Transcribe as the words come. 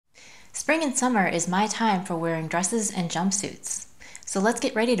Spring and summer is my time for wearing dresses and jumpsuits. So let's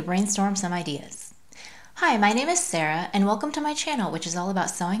get ready to brainstorm some ideas. Hi, my name is Sarah and welcome to my channel, which is all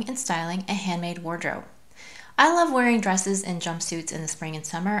about sewing and styling a handmade wardrobe. I love wearing dresses and jumpsuits in the spring and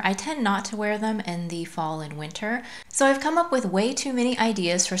summer. I tend not to wear them in the fall and winter. So I've come up with way too many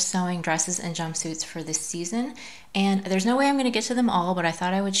ideas for sewing dresses and jumpsuits for this season. And there's no way I'm going to get to them all, but I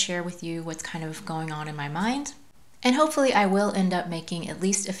thought I would share with you what's kind of going on in my mind. And hopefully I will end up making at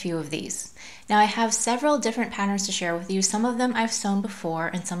least a few of these. Now I have several different patterns to share with you. Some of them I've sewn before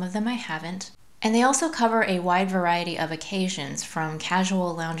and some of them I haven't. And they also cover a wide variety of occasions, from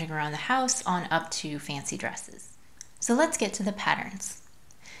casual lounging around the house on up to fancy dresses. So let's get to the patterns.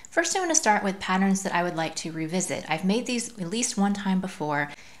 First, I'm going to start with patterns that I would like to revisit. I've made these at least one time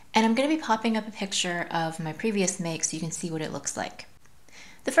before, and I'm going to be popping up a picture of my previous make so you can see what it looks like.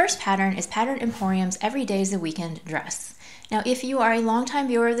 The first pattern is Pattern Emporium's Every Day's a Weekend dress. Now, if you are a longtime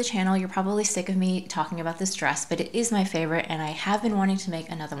viewer of the channel, you're probably sick of me talking about this dress, but it is my favorite and I have been wanting to make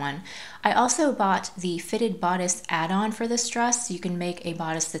another one. I also bought the fitted bodice add-on for this dress, so you can make a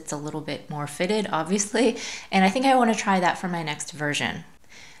bodice that's a little bit more fitted, obviously, and I think I want to try that for my next version.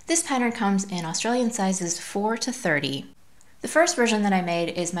 This pattern comes in Australian sizes 4 to 30. The first version that I made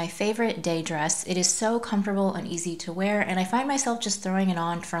is my favorite day dress. It is so comfortable and easy to wear, and I find myself just throwing it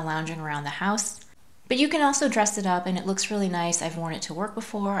on for lounging around the house. But you can also dress it up and it looks really nice. I've worn it to work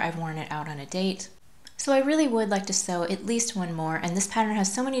before, I've worn it out on a date. So I really would like to sew at least one more, and this pattern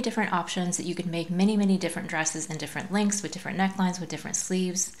has so many different options that you can make many different dresses in different lengths, with different necklines, with different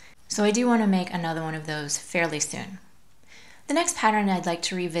sleeves. So I do want to make another one of those fairly soon. The next pattern I'd like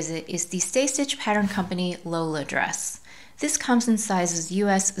to revisit is the Stay Stitch Pattern Company Lola dress. This comes in sizes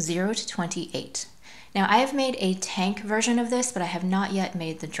US 0 to 28. Now I have made a tank version of this, but I have not yet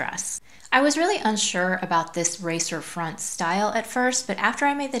made the dress. I was really unsure about this racer front style at first, but after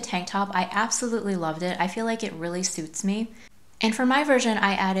I made the tank top, I absolutely loved it. I feel like it really suits me. And for my version,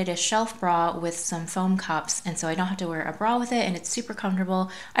 I added a shelf bra with some foam cups, and so I don't have to wear a bra with it, and it's super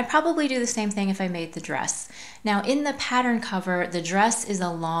comfortable. I'd probably do the same thing if I made the dress. Now in the pattern cover, the dress is a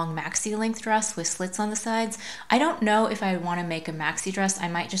long maxi length dress with slits on the sides. I don't know if I want to make a maxi dress. I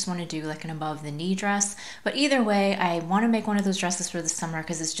might just want to do like an above the knee dress, but either way, I want to make one of those dresses for the summer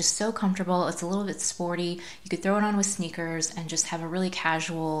because it's just so comfortable. It's a little bit sporty. You could throw it on with sneakers and just have a really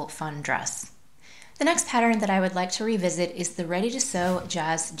casual, fun dress. The next pattern that I would like to revisit is the Ready to Sew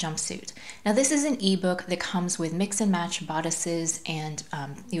Jazz Jumpsuit. Now this is an ebook that comes with mix and match bodices, and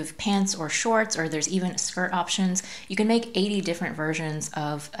you have pants or shorts, or there's even skirt options. You can make 80 different versions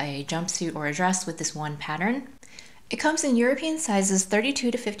of a jumpsuit or a dress with this one pattern. It comes in European sizes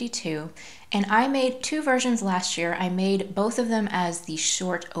 32 to 52, and I made two versions last year. I made both of them as the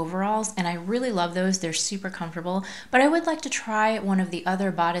short overalls, and I really love those. They're super comfortable, but I would like to try one of the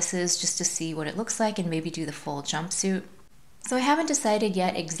other bodices just to see what it looks like and maybe do the full jumpsuit. So I haven't decided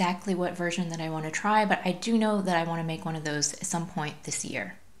yet exactly what version that I want to try, but I do know that I want to make one of those at some point this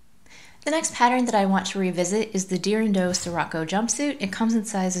year. The next pattern that I want to revisit is the Deer & Doe Sirocco jumpsuit. It comes in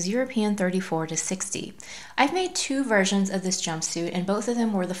sizes European 34 to 60. I've made two versions of this jumpsuit, and both of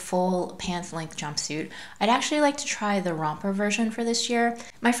them were the full pants length jumpsuit. I'd actually like to try the romper version for this year.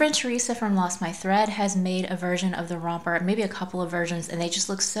 My friend Teresa from Lost My Thread has made a version of the romper, maybe a couple of versions, and they just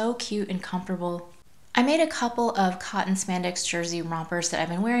look so cute and comfortable. I made a couple of cotton spandex jersey rompers that I've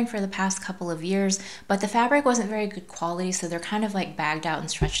been wearing for the past couple of years, but the fabric wasn't very good quality, so they're kind of like bagged out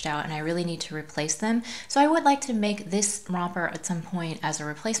and stretched out, and I really need to replace them. So I would like to make this romper at some point as a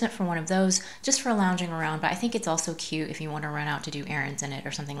replacement for one of those, just for lounging around, but I think it's also cute if you want to run out to do errands in it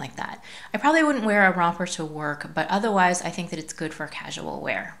or something like that. I probably wouldn't wear a romper to work, but otherwise I think that it's good for casual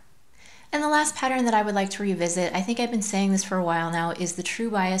wear. And the last pattern that I would like to revisit, I think I've been saying this for a while now, is the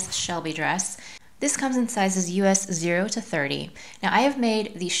True Bias Shelby dress. This comes in sizes US 0 to 30. Now I have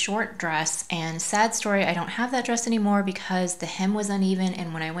made the short dress, and sad story, I don't have that dress anymore because the hem was uneven,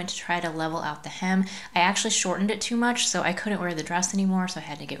 and when I went to try to level out the hem, I actually shortened it too much, so I couldn't wear the dress anymore, so I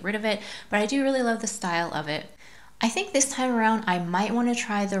had to get rid of it, but I do really love the style of it. I think this time around I might want to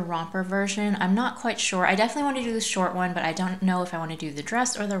try the romper version. I'm not quite sure. I definitely want to do the short one, but I don't know if I want to do the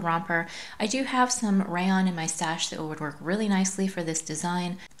dress or the romper. I do have some rayon in my stash that would work really nicely for this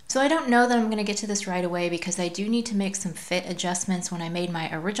design. So I don't know that I'm going to get to this right away because I do need to make some fit adjustments. When I made my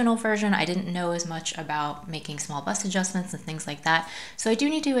original version, I didn't know as much about making small bust adjustments and things like that. So I do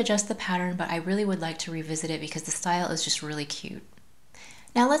need to adjust the pattern, but I really would like to revisit it because the style is just really cute.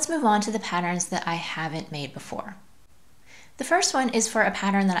 Now let's move on to the patterns that I haven't made before. The first one is for a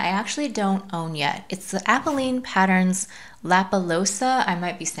pattern that I actually don't own yet. It's the Apolline Patterns Lapalosa. I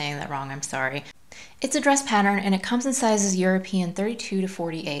might be saying that wrong, I'm sorry. It's a dress pattern and it comes in sizes European 32 to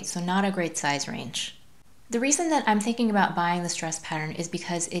 48, so not a great size range. The reason that I'm thinking about buying this dress pattern is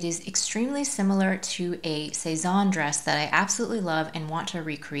because it is extremely similar to a Cezanne dress that I absolutely love and want to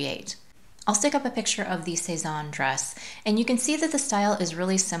recreate. I'll stick up a picture of the Cezanne dress, and you can see that the style is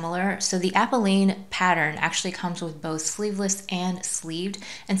really similar. So the Apolline pattern actually comes with both sleeveless and sleeved,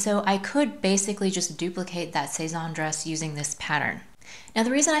 and so I could basically just duplicate that Cezanne dress using this pattern. Now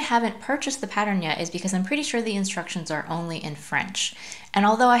the reason I haven't purchased the pattern yet is because I'm pretty sure the instructions are only in French. And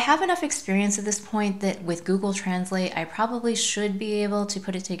although I have enough experience at this point that with Google Translate I probably should be able to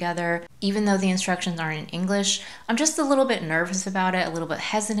put it together even though the instructions aren't in English, I'm just a little bit nervous about it, a little bit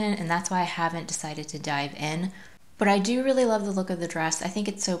hesitant, and that's why I haven't decided to dive in. But I do really love the look of the dress. I think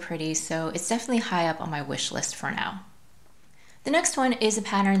it's so pretty, so it's definitely high up on my wish list for now. The next one is a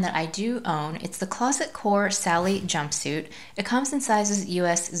pattern that I do own. It's the Closet Core Sally jumpsuit. It comes in sizes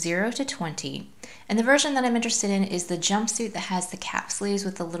US 0 to 20. And the version that I'm interested in is the jumpsuit that has the cap sleeves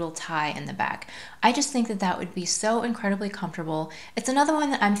with the little tie in the back. I just think that that would be so incredibly comfortable. It's another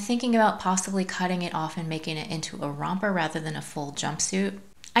one that I'm thinking about possibly cutting it off and making it into a romper rather than a full jumpsuit.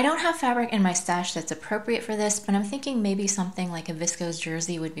 I don't have fabric in my stash that's appropriate for this, but I'm thinking maybe something like a viscose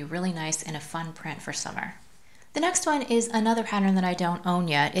jersey would be really nice and a fun print for summer. The next one is another pattern that I don't own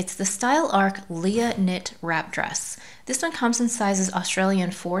yet. It's the Style Arc Leah Knit Wrap Dress. This one comes in sizes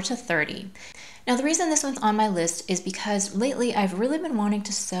Australian 4 to 30. Now the reason this one's on my list is because lately I've really been wanting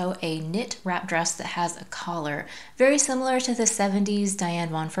to sew a knit wrap dress that has a collar, very similar to the 70s Diane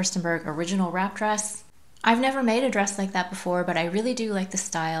von Furstenberg original wrap dress. I've never made a dress like that before, but I really do like the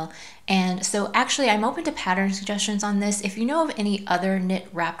style. And so actually I'm open to pattern suggestions on this. If you know of any other knit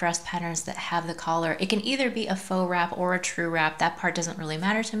wrap dress patterns that have the collar, it can either be a faux wrap or a true wrap. That part doesn't really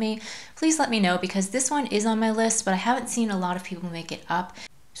matter to me. Please let me know because this one is on my list, but I haven't seen a lot of people make it up.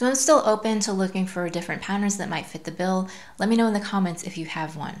 So I'm still open to looking for different patterns that might fit the bill. Let me know in the comments if you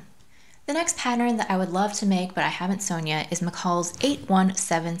have one. The next pattern that I would love to make but I haven't sewn yet is McCalls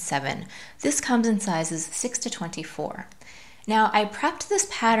 8177. This comes in sizes 6 to 24. Now I prepped this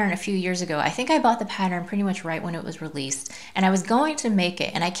pattern a few years ago. I think I bought the pattern pretty much right when it was released and I was going to make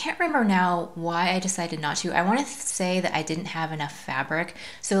it and I can't remember now why I decided not to. I want to say that I didn't have enough fabric.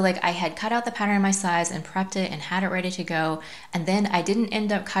 So like I had cut out the pattern in my size and prepped it and had it ready to go, and then I didn't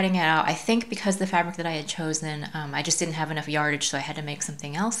end up cutting it out. I think because the fabric that I had chosen, I just didn't have enough yardage, so I had to make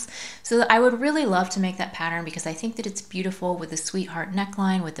something else. So I would really love to make that pattern because I think that it's beautiful with the sweetheart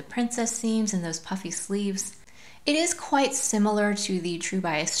neckline with the princess seams and those puffy sleeves. It is quite similar to the True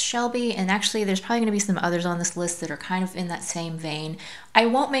Bias Shelby, and actually there's probably going to be some others on this list that are kind of in that same vein. I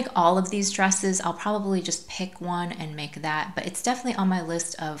won't make all of these dresses. I'll probably just pick one and make that, but it's definitely on my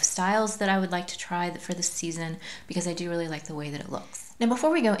list of styles that I would like to try for this season because I do really like the way that it looks. Now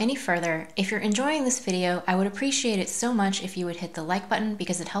before we go any further, if you're enjoying this video, I would appreciate it so much if you would hit the like button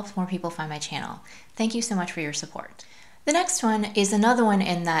because it helps more people find my channel. Thank you so much for your support. The next one is another one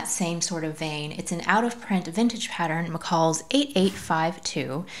in that same sort of vein. It's an out-of-print vintage pattern, McCalls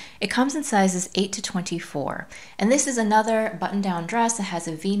 8852. It comes in sizes 8 to 24. And this is another button-down dress that has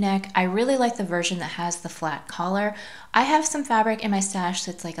a V-neck. I really like the version that has the flat collar. I have some fabric in my stash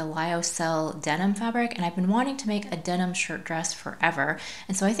that's like a lyocell denim fabric, and I've been wanting to make a denim shirt dress forever.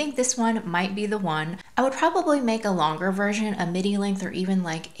 And so I think this one might be the one. I would probably make a longer version, a midi length or even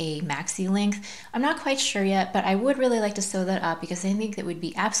like a maxi length. I'm not quite sure yet, but I would really like to sew that up because I think that would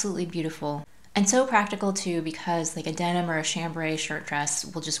be absolutely beautiful and so practical too, because like a denim or a chambray shirt dress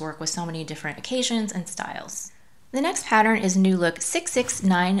will just work with so many different occasions and styles. The next pattern is New Look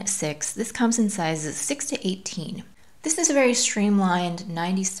 6696. This comes in sizes 6 to 18. This is a very streamlined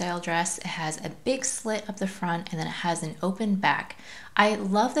 90s style dress. It has a big slit up the front and then it has an open back. I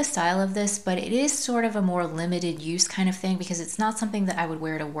love the style of this, but it is sort of a more limited use kind of thing because it's not something that I would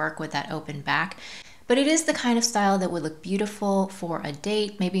wear to work with that open back. But it is the kind of style that would look beautiful for a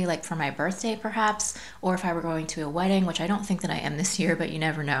date, maybe like for my birthday perhaps, or if I were going to a wedding, which I don't think that I am this year, but you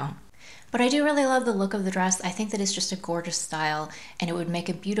never know. But I do really love the look of the dress. I think that it's just a gorgeous style and it would make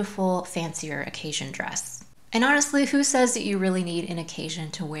a beautiful, fancier occasion dress. And honestly, who says that you really need an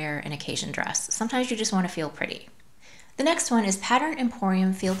occasion to wear an occasion dress? Sometimes you just want to feel pretty. The next one is Pattern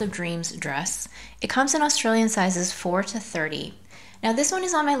Emporium Field of Dreams dress. It comes in Australian sizes 4 to 30. Now this one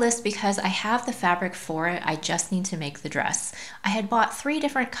is on my list because I have the fabric for it, I just need to make the dress. I had bought 3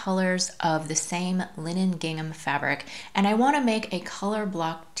 different colors of the same linen gingham fabric, and I want to make a color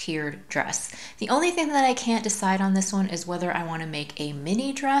block tiered dress. The only thing that I can't decide on this one is whether I want to make a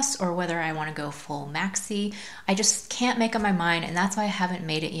mini dress or whether I want to go full maxi. I just can't make up my mind, and that's why I haven't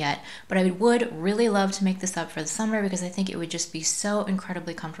made it yet, but I would really love to make this up for the summer because I think it would just be so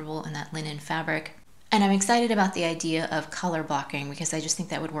incredibly comfortable in that linen fabric. And I'm excited about the idea of color blocking because I just think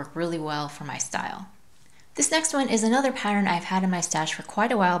that would work really well for my style. This next one is another pattern I've had in my stash for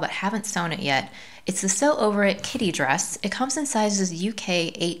quite a while but haven't sewn it yet. It's the Sew Over It kitty dress. It comes in sizes UK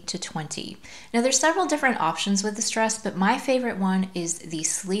 8 to 20. Now there's several different options with this dress, but my favorite one is the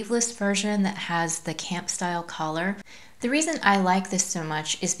sleeveless version that has the camp style collar. The reason I like this so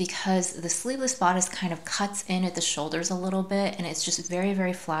much is because the sleeveless bodice kind of cuts in at the shoulders a little bit, and it's just very,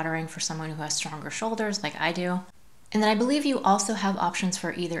 very flattering for someone who has stronger shoulders like I do. And then I believe you also have options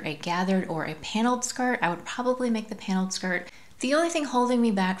for either a gathered or a paneled skirt. I would probably make the paneled skirt. The only thing holding me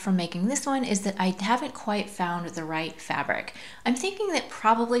back from making this one is that I haven't quite found the right fabric. I'm thinking that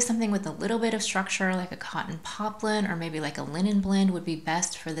probably something with a little bit of structure like a cotton poplin or maybe like a linen blend would be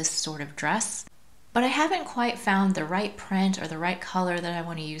best for this sort of dress. But I haven't quite found the right print or the right color that I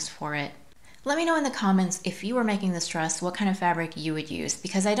want to use for it. Let me know in the comments if you were making this dress, what kind of fabric you would use,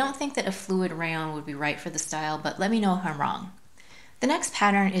 because I don't think that a fluid rayon would be right for the style, but let me know if I'm wrong. The next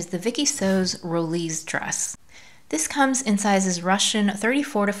pattern is the Vicky Sews Rolise dress. This comes in sizes Russian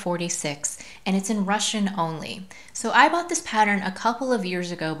 34 to 46, and it's in Russian only. So I bought this pattern a couple of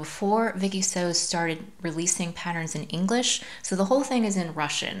years ago before Vicky Sews started releasing patterns in English, so the whole thing is in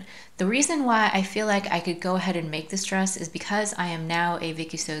Russian. The reason why I feel like I could go ahead and make this dress is because I am now a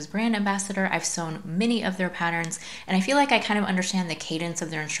Vicky Sews brand ambassador. I've sewn many of their patterns, and I feel like I kind of understand the cadence of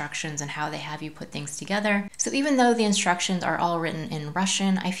their instructions and how they have you put things together. So even though the instructions are all written in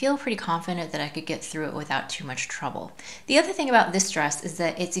Russian, I feel pretty confident that I could get through it without too much trouble. The other thing about this dress is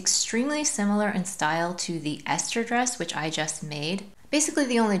that it's extremely similar in style to the Esther dress, which I just made. Basically,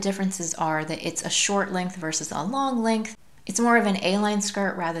 the only differences are that it's a short length versus a long length. It's more of an A-line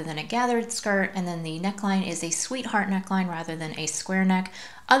skirt rather than a gathered skirt, and then the neckline is a sweetheart neckline rather than a square neck.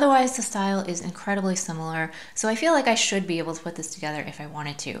 Otherwise, the style is incredibly similar, so I feel like I should be able to put this together if I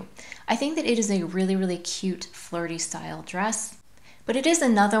wanted to. I think that it is a really, really cute, flirty style dress. But it is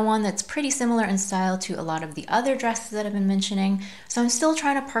another one that's pretty similar in style to a lot of the other dresses that I've been mentioning, so I'm still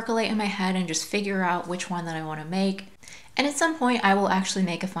trying to percolate in my head and just figure out which one that I want to make. And at some point I will actually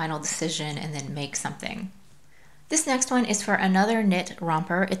make a final decision and then make something. This next one is for another knit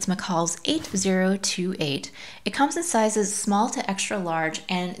romper. It's McCalls 8028. It comes in sizes small to extra large,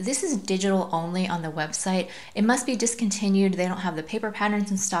 and this is digital only on the website. It must be discontinued. They don't have the paper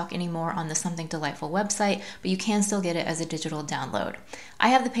patterns in stock anymore on the Something Delightful website, but you can still get it as a digital download. I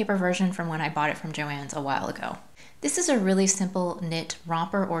have the paper version from when I bought it from Joann's a while ago. This is a really simple knit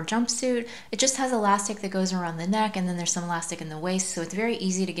romper or jumpsuit. It just has elastic that goes around the neck, and then there's some elastic in the waist, so it's very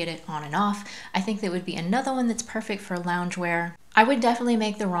easy to get it on and off. I think that would be another one that's perfect for loungewear. I would definitely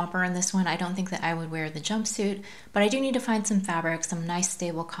make the romper in this one. I don't think that I would wear the jumpsuit, but I do need to find some fabric, some nice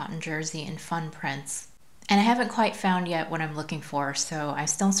stable cotton jersey and fun prints. And I haven't quite found yet what I'm looking for, so I'm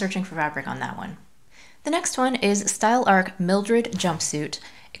still searching for fabric on that one. The next one is Style Arc Mildred Jumpsuit.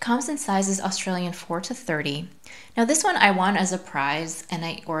 It comes in sizes Australian 4 to 30. Now this one I won as a prize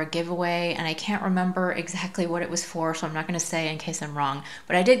or a giveaway, and I can't remember exactly what it was for, so I'm not going to say in case I'm wrong,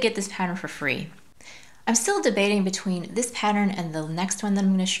 but I did get this pattern for free. I'm still debating between this pattern and the next one that I'm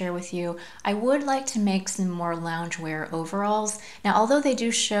going to share with you. I would like to make some more loungewear overalls. Now, although they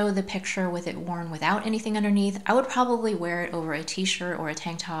do show the picture with it worn without anything underneath, I would probably wear it over a t-shirt or a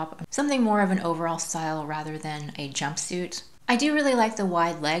tank top, something more of an overall style rather than a jumpsuit. I do really like the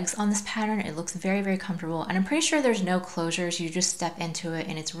wide legs on this pattern. It looks very, very comfortable, and I'm pretty sure there's no closures. You just step into it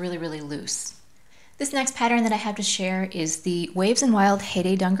and it's really, really loose. This next pattern that I have to share is the Waves and Wild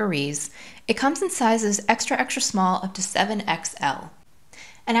Heyday Dungarees. It comes in sizes extra, extra small up to 7XL.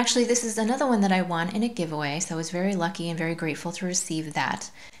 And actually this is another one that I won in a giveaway, so I was very lucky and very grateful to receive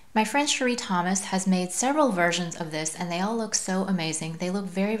that. My friend Cherie Thomas has made several versions of this, and they all look so amazing. They look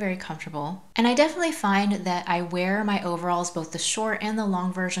very, very comfortable. And I definitely find that I wear my overalls, both the short and the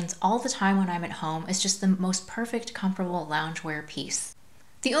long versions, all the time when I'm at home. It's just the most perfect, comfortable loungewear piece.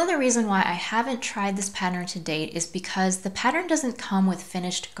 The only reason why I haven't tried this pattern to date is because the pattern doesn't come with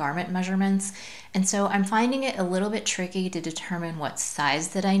finished garment measurements, and so I'm finding it a little bit tricky to determine what size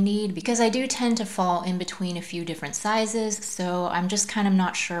that I need, because I do tend to fall in between a few different sizes, so I'm just kind of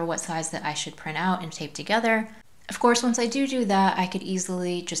not sure what size that I should print out and tape together. Of course, once I do that, I could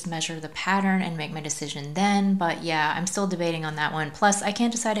easily just measure the pattern and make my decision then, but yeah, I'm still debating on that one. Plus, I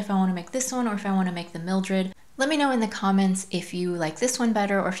can't decide if I want to make this one or if I want to make the Mildred. Let me know in the comments if you like this one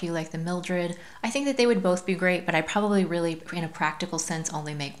better or if you like the Mildred. I think that they would both be great, but I probably really, in a practical sense,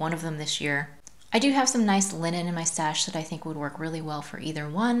 only make one of them this year. I do have some nice linen in my stash that I think would work really well for either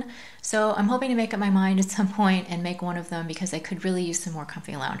one, so I'm hoping to make up my mind at some point and make one of them because I could really use some more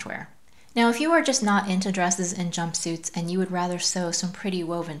comfy loungewear. Now, if you are just not into dresses and jumpsuits and you would rather sew some pretty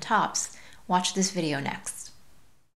woven tops, watch this video next.